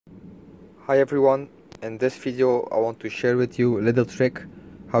Hi everyone, in this video I want to share with you a little trick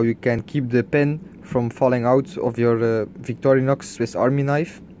how you can keep the pin from falling out of your Victorinox Swiss Army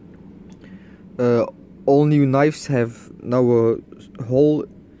knife. All new knives have now a hole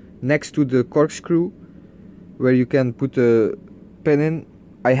next to the corkscrew where you can put a pin in.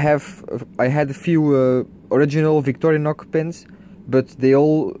 I had a few original Victorinox pins, but they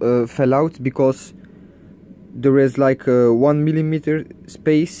all fell out because there is like a 1 millimeter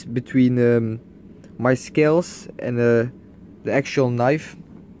space between my scales and the actual knife,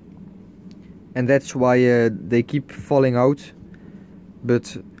 and that's why they keep falling out.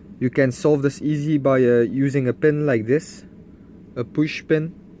 But you can solve this easy by using a pin like this, a push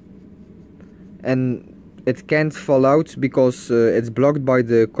pin, and it can't fall out because it's blocked by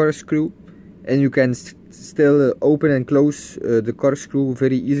the corkscrew, and you can still open and close the corkscrew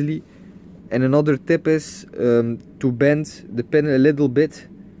very easily. And another tip is to bend the pin a little bit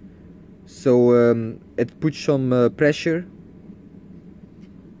so it puts some pressure.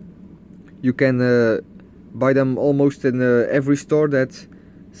 You can buy them almost in every store that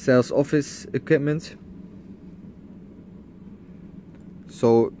sells office equipment.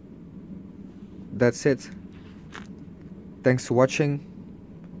 So that's it. Thanks for watching.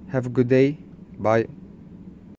 Have a good day. Bye.